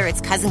 So whether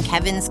it's Cousin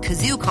Kevin's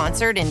Kazoo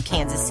Concert in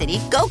Kansas City,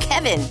 go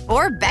Kevin,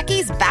 or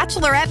Becky's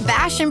Bachelorette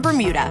Bash in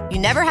Bermuda, you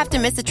never have to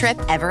miss a trip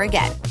ever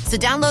again. So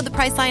download the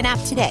Priceline app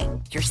today.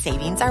 Your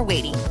savings are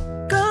waiting.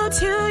 Go to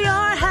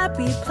your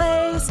happy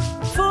place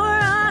for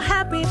a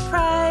happy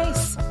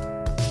price.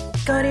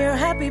 Go to your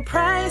happy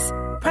price,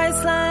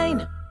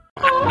 Priceline.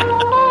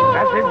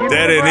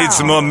 Daddy, I need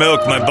some more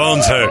milk. My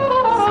bones hurt.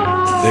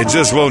 They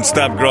just won't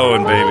stop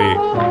growing, baby.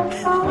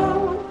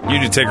 You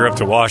need to take her up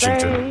to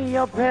Washington.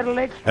 Have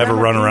her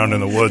run around in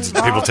the woods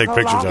and people take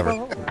pictures of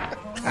her.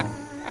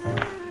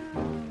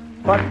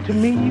 But to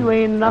me, you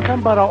ain't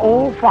nothing but an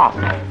old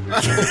fossil.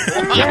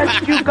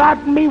 Yes, you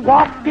got me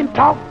walking,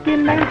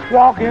 talking, and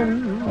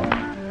squawking.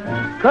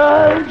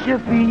 'Cause your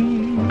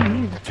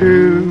feet's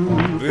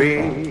too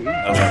big.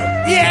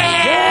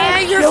 Yeah,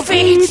 your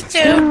feet's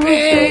too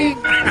big.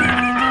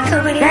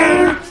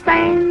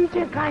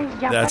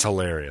 That's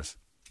hilarious.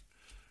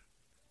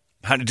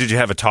 Did you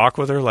have a talk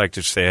with her? Like,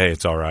 just say, hey,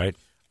 it's all right?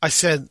 I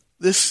said,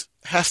 this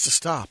has to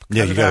stop.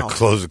 Yeah, you got to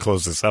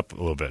close this up a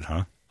little bit,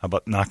 huh? How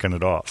about knocking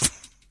it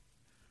off?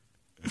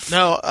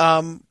 No,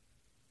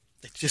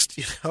 it just,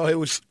 it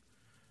was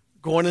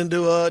going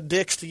into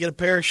Dick's to get a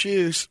pair of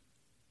shoes,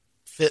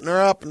 fitting her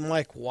up, and I'm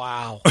like,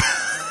 wow.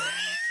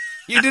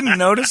 You didn't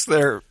notice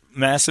their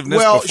massiveness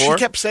well, before? she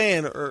kept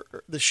saying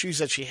the shoes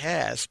that she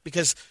has,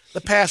 because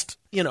the past,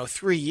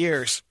 3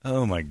 years.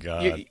 Oh, my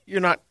God.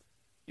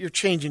 You're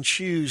changing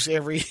shoes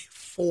every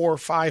 4 or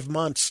 5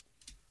 months.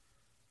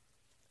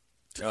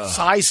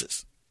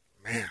 Sizes.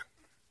 Man.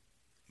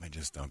 I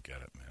just don't get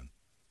it, man.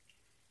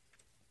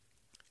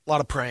 A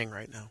lot of praying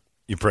right now.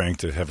 You praying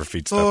to have her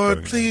feet stop Lord,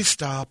 growing? please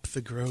stop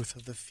the growth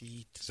of the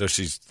feet. So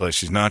she's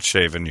not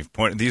shaven. You've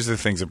pointed. These are the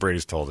things that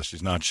Brady's told us.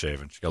 She's not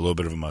shaven. She's got a little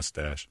bit of a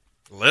mustache.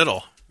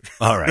 Little.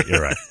 All right,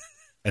 you're right.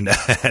 And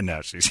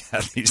now she's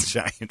got these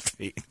giant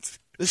feet.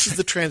 This is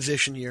the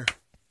transition year.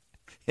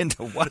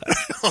 Into what?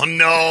 Oh,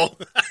 no.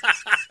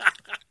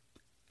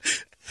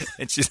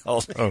 And she's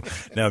also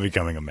now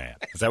becoming a man.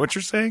 Is that what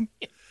you're saying?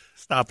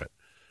 Stop it.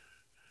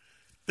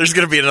 There's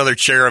going to be another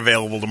chair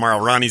available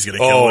tomorrow. Ronnie's going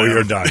to kill Oh, him.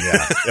 you're done,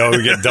 yeah. Oh,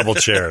 we get double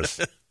chairs.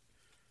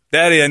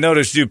 Daddy, I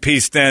noticed you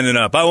pee standing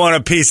up. I want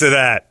a piece of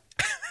that.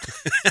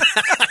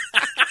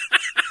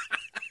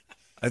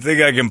 I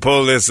think I can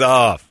pull this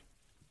off.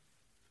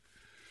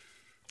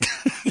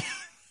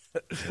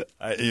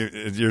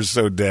 You're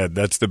so dead.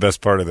 That's the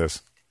best part of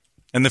this.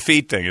 And the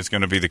feet thing is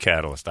going to be the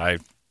catalyst. I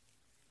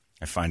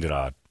find it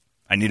odd.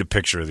 I need a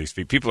picture of these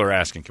feet. People are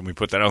asking, can we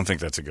put that? I don't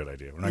think that's a good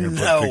idea. We're not going to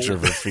put a picture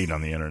of her feet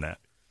on the internet.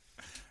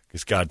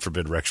 Because God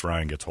forbid Rex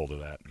Ryan gets hold of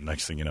that.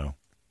 Next thing you know,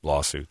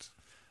 lawsuits.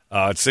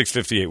 It's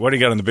 6:58. What do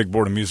you got on the big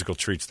board of musical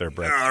treats there,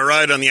 Brett? All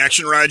right, on the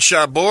Action Ride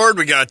Shop board,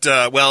 we got,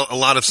 a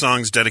lot of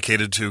songs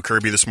dedicated to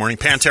Kirby this morning.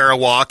 Pantera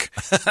Walk,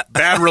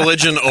 Bad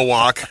Religion A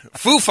Walk,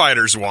 Foo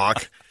Fighters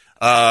Walk.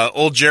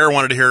 Old Jer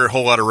wanted to hear a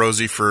whole lot of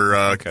Rosie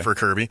for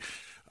Kirby.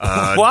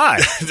 Why?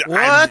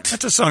 What?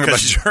 That's a song about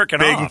jerking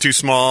big off. and too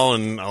small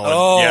and all that.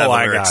 Oh, Yeah, the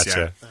I lyrics,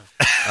 gotcha.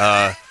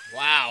 Yeah.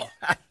 Wow.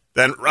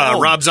 Then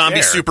Rob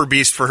Zombie, Super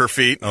Beast for her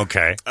feet.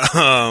 Okay.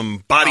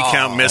 Body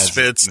Count, Misfits,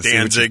 Let's see what you've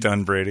Danzig,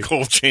 done, Brady.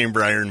 Cold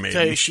Chamber, Iron Tell you,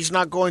 Maiden. she's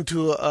not going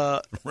to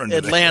Run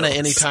to the Atlanta hills.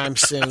 anytime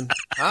soon.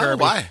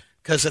 Why?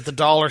 Because at the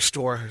dollar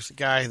store, there's a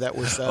guy that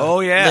was. Oh,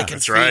 yeah. licking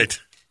That's feet. right.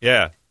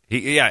 Yeah.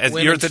 You're at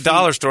Women's the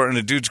dollar store and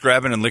the dude's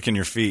grabbing and licking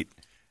your feet.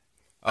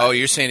 Oh,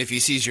 you're saying if he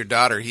sees your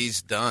daughter,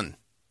 he's done.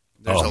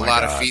 There's Oh, a my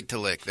lot God. of feet to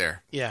lick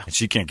there. Yeah. And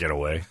she can't get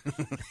away.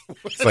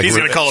 It's like He's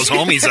going to call his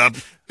homies up.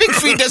 Big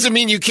feet doesn't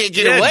mean you can't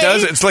get Yeah, away. it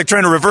does. It's like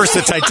trying to reverse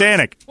the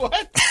Titanic.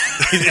 What?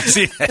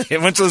 See,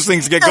 once those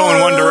things get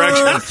going one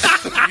direction,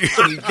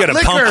 you got to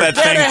Lick pump her, that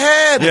dead thing.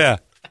 ahead. Yeah.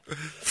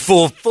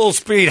 Full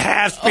speed,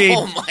 half speed.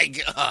 Oh, my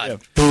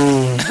God.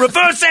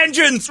 Reverse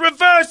engines!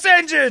 Reverse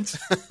engines!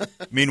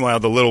 Meanwhile,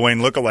 the Lil Wayne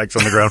lookalikes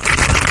on the ground.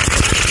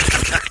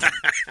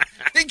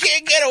 They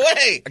can't get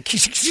away.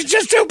 She's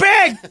just too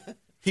big!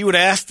 He would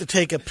ask to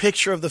take a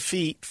picture of the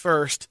feet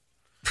first.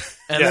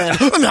 And Yeah.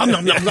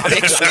 then.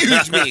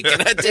 Excuse me.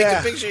 Can I take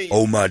a picture of you?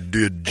 Oh, my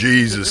dear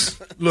Jesus.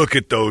 Look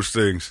at those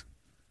things.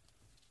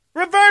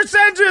 Reverse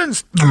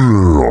engines!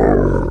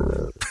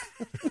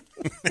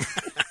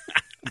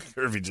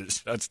 Kirby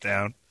just shuts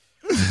down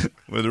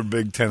with her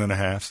big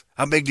 10.5s.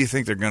 How big do you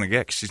think they're going to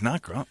get? 'Cause she's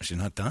not grown. She's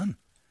not done.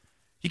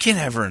 You can't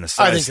have her in a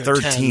I think size they're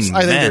 13 10s. men.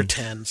 I think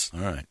they're 10s. All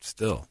right,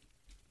 still.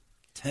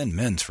 10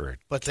 men's for it.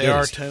 But they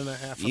are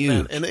 10.5 of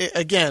men. And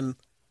again,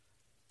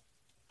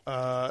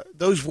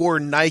 those wore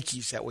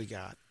Nikes that we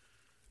got.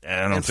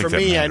 I don't And think for that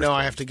me, I matters, know I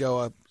Brady. have to go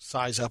a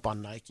size up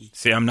on Nike.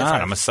 See, I'm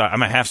not.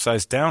 I'm a half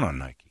size down on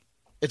Nike.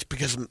 It's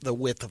because of the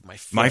width of my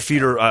feet. My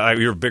feet are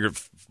you're bigger,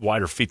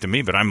 wider feet than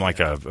me, but I'm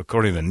like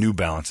according to the New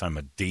Balance, I'm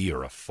a D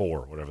or a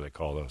 4, whatever they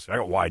call those. I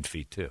got wide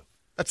feet too.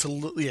 That's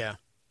yeah.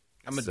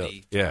 I'm a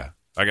D. Yeah,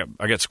 I got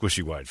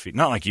squishy wide feet.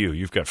 Not like you.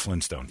 You've got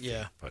Flintstone feet.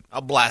 Yeah. But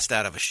I'll blast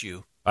out of a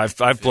shoe. I've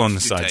blown the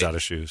too sides tight. out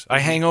of shoes. I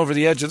hang over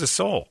the edge of the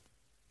sole.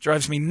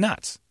 Drives me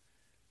nuts.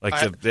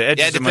 Like the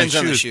edges it of my depends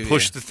on the shoes shoe,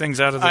 push yeah. the things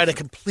out of the. I had a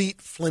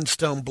complete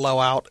Flintstone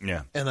blowout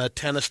Yeah. in a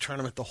tennis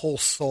tournament. The whole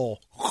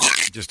sole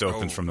just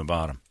opens from the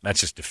bottom.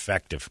 That's just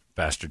defective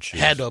bastard shoes.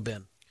 had to have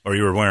been. Or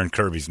you were wearing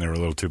Kirby's and they were a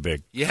little too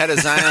big. You had a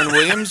Zion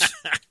Williams?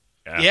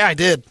 Yeah, I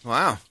did.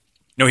 Wow.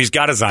 No, he's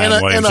got a Zion In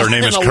a- Williams. in a- Her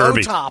name in is a low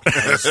Kirby. top.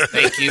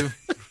 Thank you.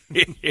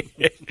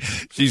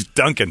 She's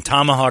dunking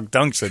tomahawk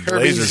dunks at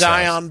Kirby laser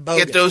Zion size. Bogan.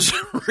 Get those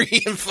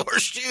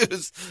reinforced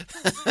shoes.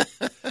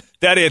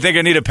 Daddy, I think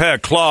I need a pair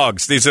of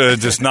clogs. These are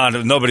just not.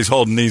 Nobody's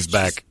holding these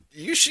back.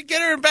 You should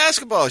get her in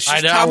basketball. She's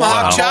I know.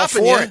 tomahawk Wow.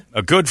 chopping All for you. it.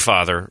 A good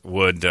father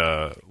would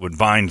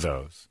bind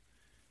those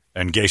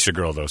and geisha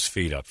girl those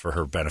feet up for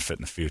her benefit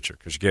in the future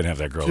because you can't have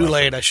that girl. Too out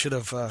late. there I should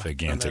have done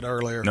gigantic that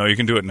earlier. No, you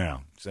can do it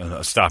now.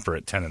 Stop her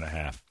at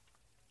 10.5.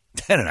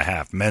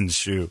 10.5 men's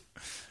shoe.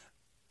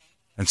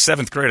 In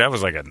 7th grade, I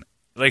was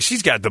like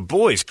she's got the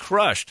boys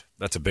crushed.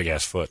 That's a big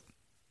ass foot.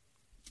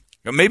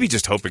 Maybe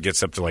just hope it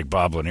gets up to like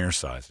Bob Lanier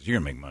size. You're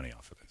gonna make money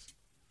off of this.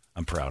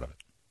 I'm proud of it.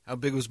 How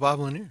big was Bob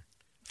Lanier?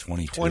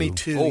 22.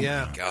 22, Oh,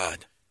 yeah. my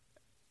God.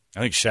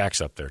 I think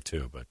Shaq's up there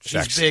too, but He's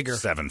Shaq's bigger.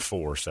 7'4",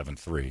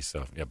 7'3".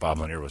 So yeah, Bob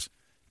Lanier was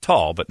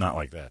tall, but not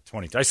like that.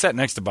 20. I sat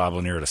next to Bob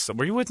Lanier at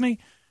were you with me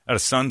at a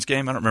Suns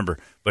game? I don't remember,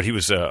 but he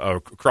was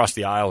across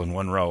the aisle in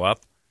one row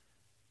up,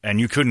 and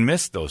you couldn't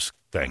miss those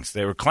things.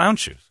 They were clown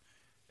shoes,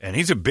 and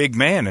he's a big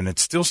man, and it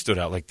still stood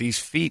out. Like these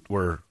feet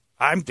were,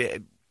 I'm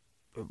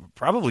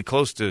probably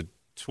close to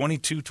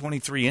 22,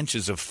 23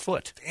 inches of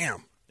foot.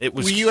 Damn. It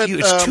was Were you at,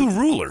 huge. It's 2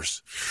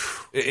 rulers.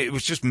 It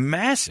was just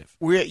massive.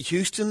 Were you at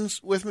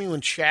Houston's with me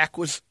when Shaq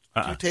was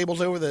 2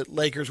 tables over? The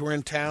Lakers were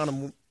in town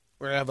and we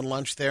were having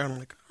lunch there. And I'm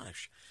like,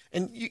 gosh.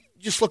 And you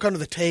just look under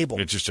the table.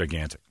 It's just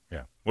gigantic.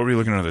 Yeah. What were you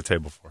looking under the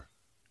table for?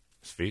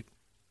 His feet?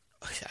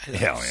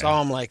 I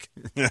saw him like,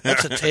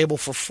 that's a table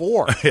for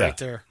 4 Yeah. right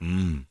there.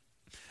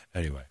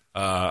 Anyway,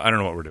 I don't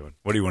know what we're doing.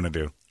 What do you want to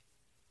do?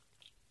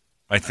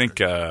 I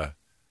think there's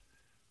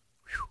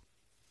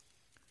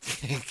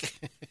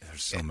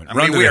so many. I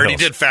mean, we already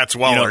did Fats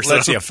Waller.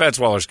 Let's see. Fats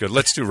Waller's good.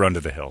 Let's do Run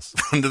to the Hills.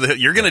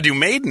 You're going to do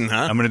Maiden, huh?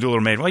 I'm going to do a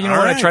little Maiden. Well, you know All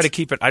what? right. I try to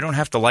keep it. I don't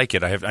have to like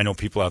it. I know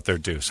people out there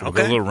do. So we'll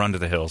go a little Run to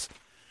the Hills,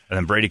 and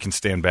then Brady can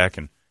stand back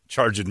and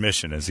charge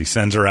admission as he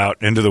sends her out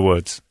into the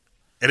woods.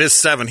 It is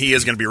 7. He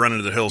is going to be running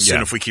to the hills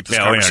soon if we keep this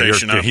Yeah,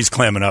 conversation up. He's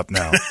clamming up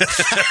now.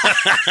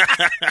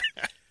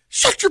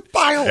 Shut your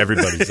bile.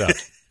 Everybody's up.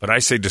 But I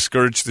say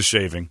discourage the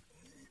shaving.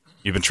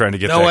 You've been trying to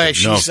get No that. way, No,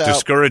 she's out.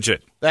 discourage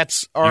it.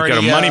 That's already.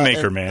 You've got a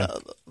moneymaker, and, man.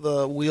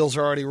 The wheels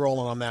are already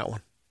rolling on that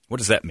one. What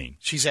does that mean?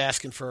 She's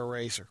asking for a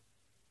razor.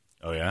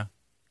 Oh, yeah?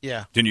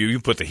 Yeah. Didn't you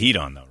put the heat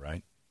on, though,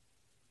 right?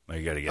 Well,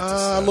 you got to get this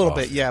A little off.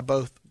 bit, yeah,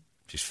 both.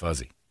 She's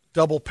fuzzy.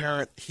 Double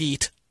parent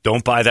heat.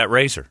 Don't buy that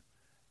razor.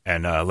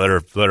 And let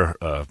her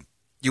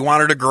You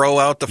want her to grow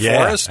out the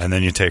forest? And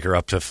then you take her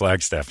up to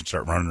Flagstaff and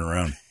start running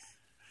around.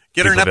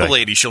 Get her an People be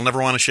epilaty. She'll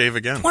never want to shave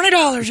again.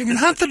 $20. You can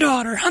hunt the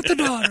daughter. Hunt the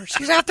daughter.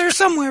 She's out there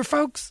somewhere,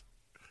 folks.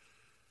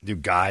 Do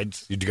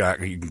guides. You do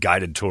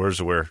guided tours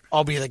of where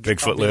I'll be the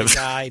Bigfoot I'll be lives. The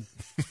guide.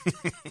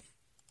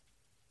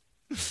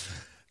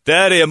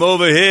 Daddy, I'm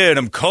over here and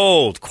I'm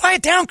cold.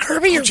 Quiet down,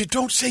 Kirby. You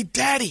don't say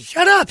daddy.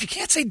 Shut up. You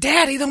can't say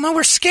daddy. They'll know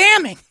we're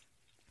scamming.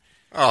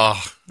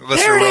 Oh,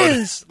 There it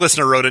is.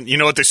 Listener wrote it. You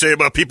know what they say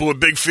about people with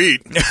big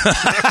feet?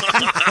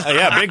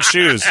 Yeah, big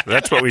shoes.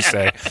 That's what we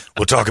say.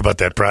 We'll talk about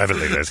that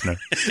privately, listener.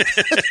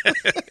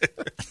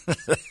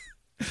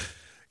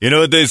 You know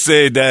what they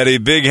say, Daddy?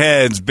 Big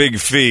hands, big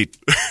feet.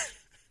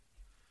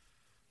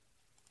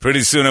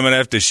 Pretty soon I'm going to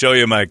have to show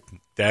you my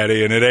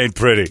daddy, and it ain't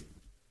pretty.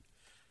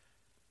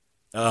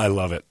 Oh, I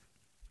love it.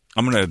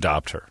 I'm going to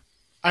adopt her.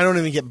 I don't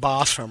even get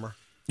boss from her.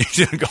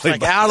 Like,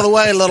 Like, out of the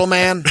way, little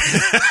man.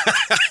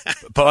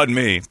 pardon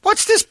me.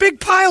 What's this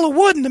big pile of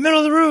wood in the middle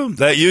of the room?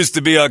 That used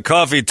to be our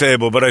coffee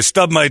table, but I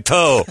stubbed my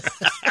toe.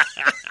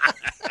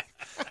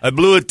 I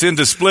blew it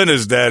into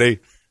splinters, Daddy.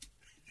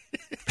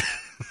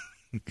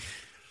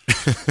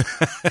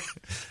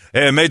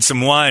 Hey, I made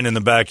some wine in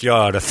the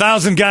backyard.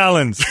 1,000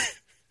 gallons.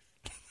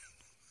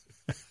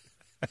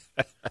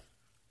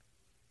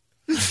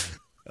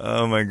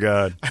 Oh, my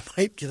God. I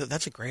might get it.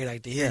 That's a great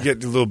idea. You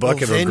get a little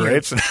bucket of vineyard.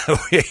 grapes. And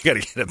you got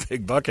to get a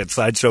big bucket.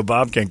 Sideshow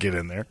Bob can't get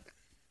in there.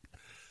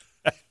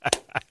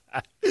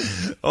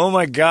 Oh,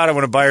 my God. I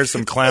want to buy her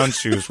some clown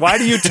shoes. Why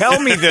do you tell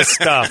me this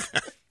stuff?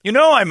 You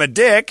know I'm a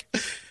dick.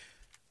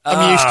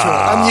 I'm used to it.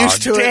 I'm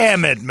used to it.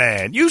 Damn it,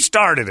 man. You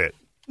started it.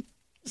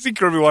 See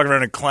Kirby walking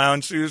around in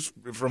clown shoes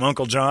from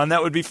Uncle John?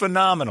 That would be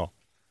phenomenal.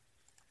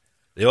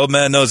 The old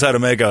man knows how to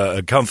make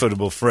a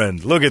comfortable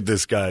friend. Look at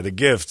this guy, the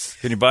gifts.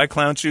 Can you buy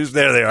clown shoes?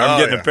 There they are. I'm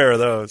getting a pair of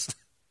those.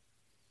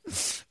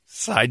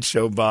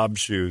 Sideshow Bob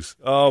shoes.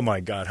 Oh,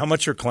 my God. How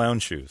much are clown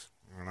shoes?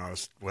 don't know.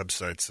 This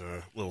website's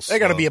a little slow. They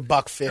got to be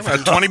 $1.50.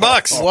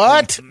 $20.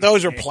 What?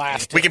 Those are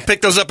plastic. We can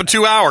pick those up in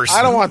 2 hours.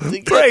 I don't want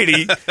the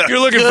Brady, you're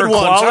looking good for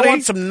ones. quality? I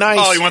want some nice.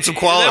 Oh, you want some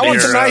quality? I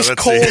want some Here, nice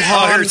let's Cole see.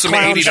 Haan Here's some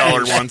clown $80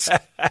 shoes. ones.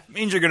 That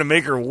means you're going to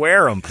make her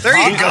wear them. There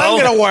you go. I'm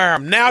going to wear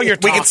them. Now you're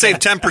We talking. can save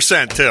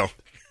 10% too.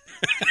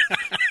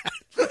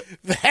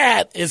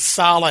 That is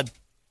solid.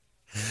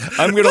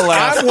 I'm going to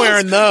laugh. I'm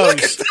wearing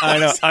those. I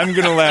know. I'm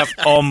going to laugh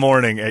all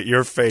morning at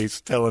your face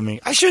telling me,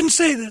 I shouldn't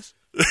say this.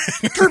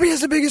 Kirby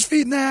has the biggest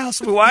feet in the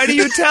house. Why do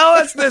you tell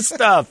us this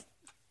stuff?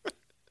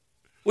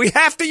 We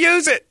have to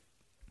use it.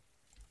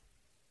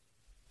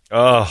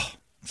 Oh,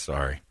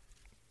 sorry.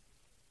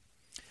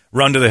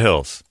 Run to the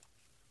hills.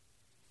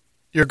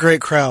 You're a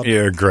great crowd.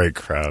 You're a great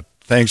crowd.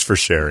 Thanks for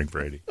sharing,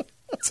 Brady.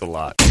 It's a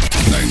lot.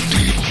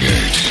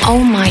 98.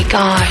 Oh my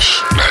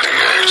gosh.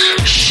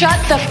 98. Shut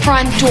the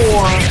front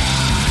door.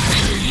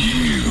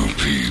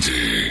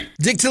 UPD.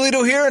 Dick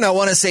Toledo here, and I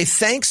want to say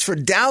thanks for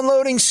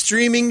downloading,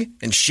 streaming,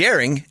 and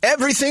sharing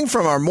everything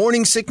from our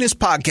Morning Sickness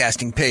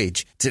podcasting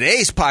page.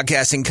 Today's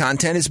podcasting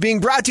content is being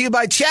brought to you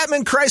by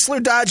Chapman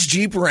Chrysler Dodge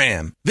Jeep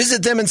Ram.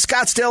 Visit them in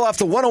Scottsdale off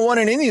the 101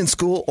 in Indian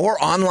School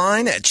or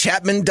online at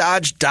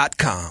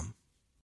chapmandodge.com.